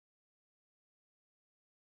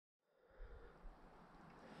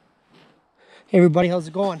Hey everybody, how's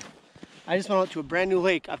it going? I just went out to a brand new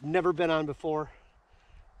lake I've never been on before,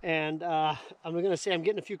 and I'm gonna say I'm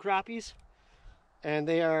getting a few crappies, and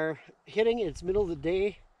they are hitting. It's middle of the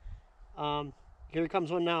day. Here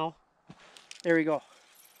comes one now. There we go.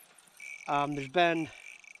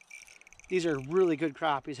 These are really good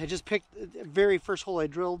crappies. I just picked the very first hole I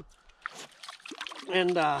drilled,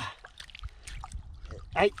 and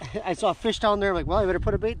I saw a fish down there. I'm like, well, I better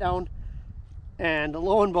put a bait down, and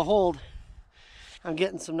lo and behold, I'm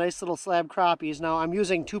getting some nice little slab crappies. Now I'm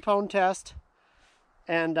using 2-pound test,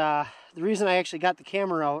 and the reason I actually got the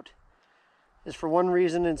camera out is for one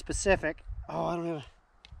reason in specific. Oh, I don't have a...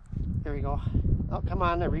 There we go. Oh, come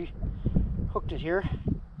on, I re-hooked it here.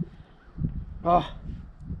 Oh,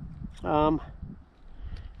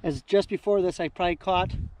 as just before this, I probably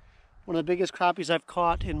caught one of the biggest crappies I've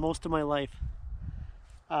caught in most of my life.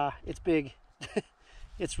 It's big.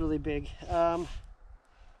 It's really big.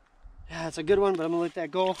 Yeah, it's a good one, but I'm gonna let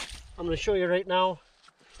that go. I'm gonna show you right now.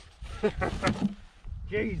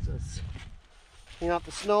 Jesus. Clean out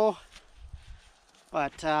the snow.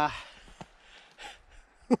 But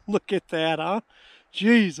look at that, huh?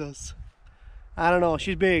 Jesus. I don't know,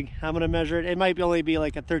 she's big. I'm gonna measure it. It might only be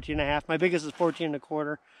like a 13.5. My biggest is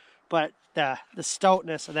 14.25. But the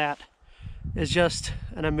stoutness of that is just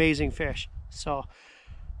an amazing fish. So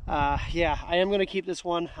yeah, I am gonna keep this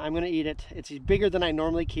one. I'm gonna eat it. It's bigger than I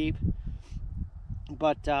normally keep.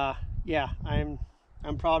 But yeah, I'm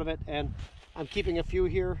proud of it, and I'm keeping a few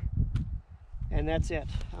here, and that's it.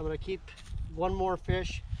 I'm gonna keep one more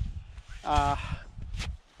fish right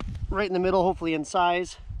in the middle, hopefully in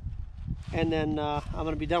size, and then I'm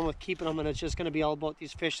gonna be done with keeping them, and it's just gonna be all about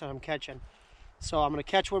these fish that I'm catching. So I'm gonna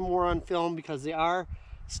catch one more on film because they are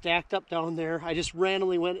stacked up down there. I just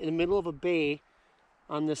randomly went in the middle of a bay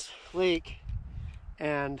on this lake,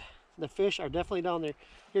 and the fish are definitely down there.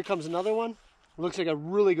 Here comes another one. Looks like a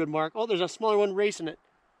really good mark. Oh, there's a smaller one racing it.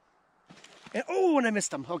 And, oh, and I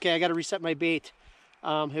missed him. Okay, I got to reset my bait.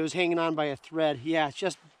 It was hanging on by a thread. Yeah, it's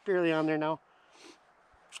just barely on there now.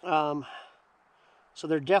 So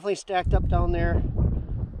they're definitely stacked up down there.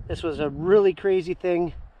 This was a really crazy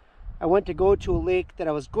thing. I went to go to a lake that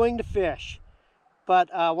I was going to fish, but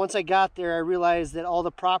once I got there, I realized that all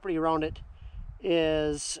the property around it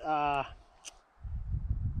is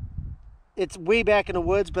it's way back in the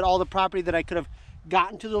woods, but all the property that I could have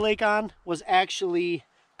gotten to the lake on was actually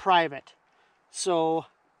private. So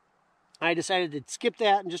I decided to skip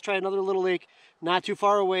that and just try another little lake not too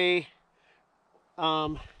far away.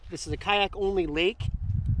 This is a kayak only lake.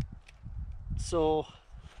 So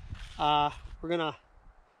we're gonna,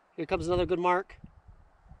 here comes another good mark.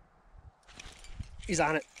 He's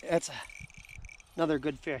on it. That's another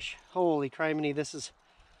good fish. Holy criminy, this is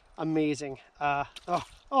amazing.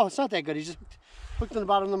 Oh, it's not that good. He just hooked in the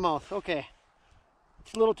bottom of the mouth. Okay.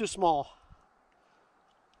 It's a little too small.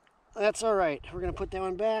 That's all right. We're going to put that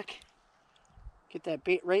one back. Get that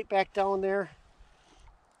bait right back down there.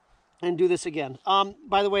 And do this again.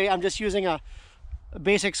 By the way, I'm just using a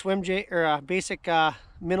basic swim jig, or a basic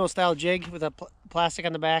minnow style jig with a plastic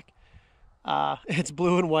on the back. It's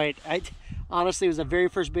blue and white. Honestly, it was the very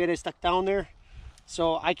first bait I stuck down there.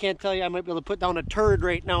 So I can't tell you, I might be able to put down a turd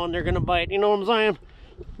right now and they're gonna bite. You know what I'm saying?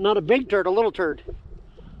 Not a big turd, a little turd.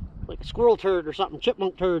 Like a squirrel turd or something,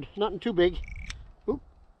 chipmunk turd. Nothing too big. Oop.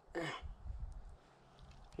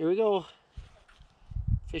 Here we go.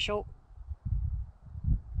 Fish out.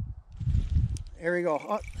 There we go.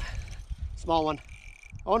 Oh, small one.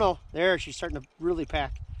 Oh no, there, she's starting to really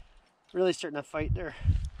pack. Really starting to fight there.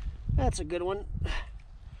 That's a good one.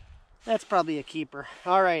 That's probably a keeper.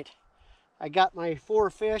 All right. I got my 4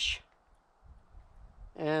 fish,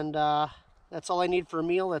 and that's all I need for a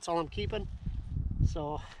meal. That's all I'm keeping.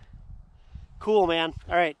 So, cool, man.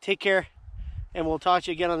 All right, take care, and we'll talk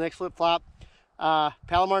to you again on the next flip flop.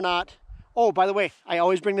 Palomar knot. Oh, by the way, I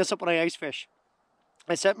always bring this up when I ice fish.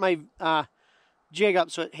 I set my jig up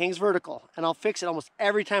so it hangs vertical, and I'll fix it almost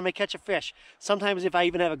every time I catch a fish. Sometimes if I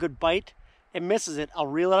even have a good bite and misses it, I'll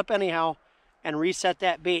reel it up anyhow and reset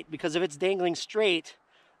that bait, because if it's dangling straight,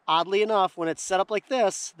 oddly enough, when it's set up like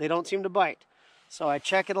this, they don't seem to bite. So I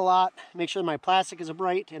check it a lot, make sure my plastic is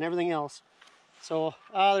bright and everything else. So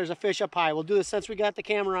there's a fish up high. We'll do this since we got the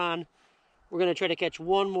camera on. We're going to try to catch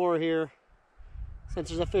one more here, since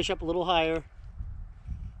there's a fish up a little higher.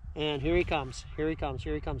 And here he comes. Here he comes.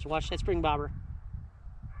 Here he comes. Watch that spring bobber.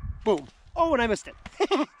 Boom. Oh, and I missed it.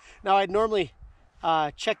 Now I'd normally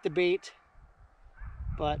check the bait,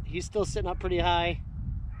 but he's still sitting up pretty high.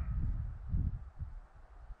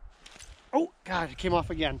 Oh, God, it came off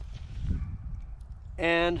again.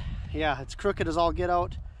 And yeah, it's crooked as all get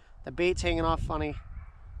out. The bait's hanging off funny.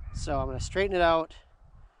 So I'm going to straighten it out.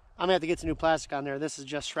 I'm going to have to get some new plastic on there. This is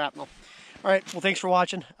just shrapnel. All right, well, thanks for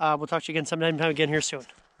watching. We'll talk to you again sometime again here soon.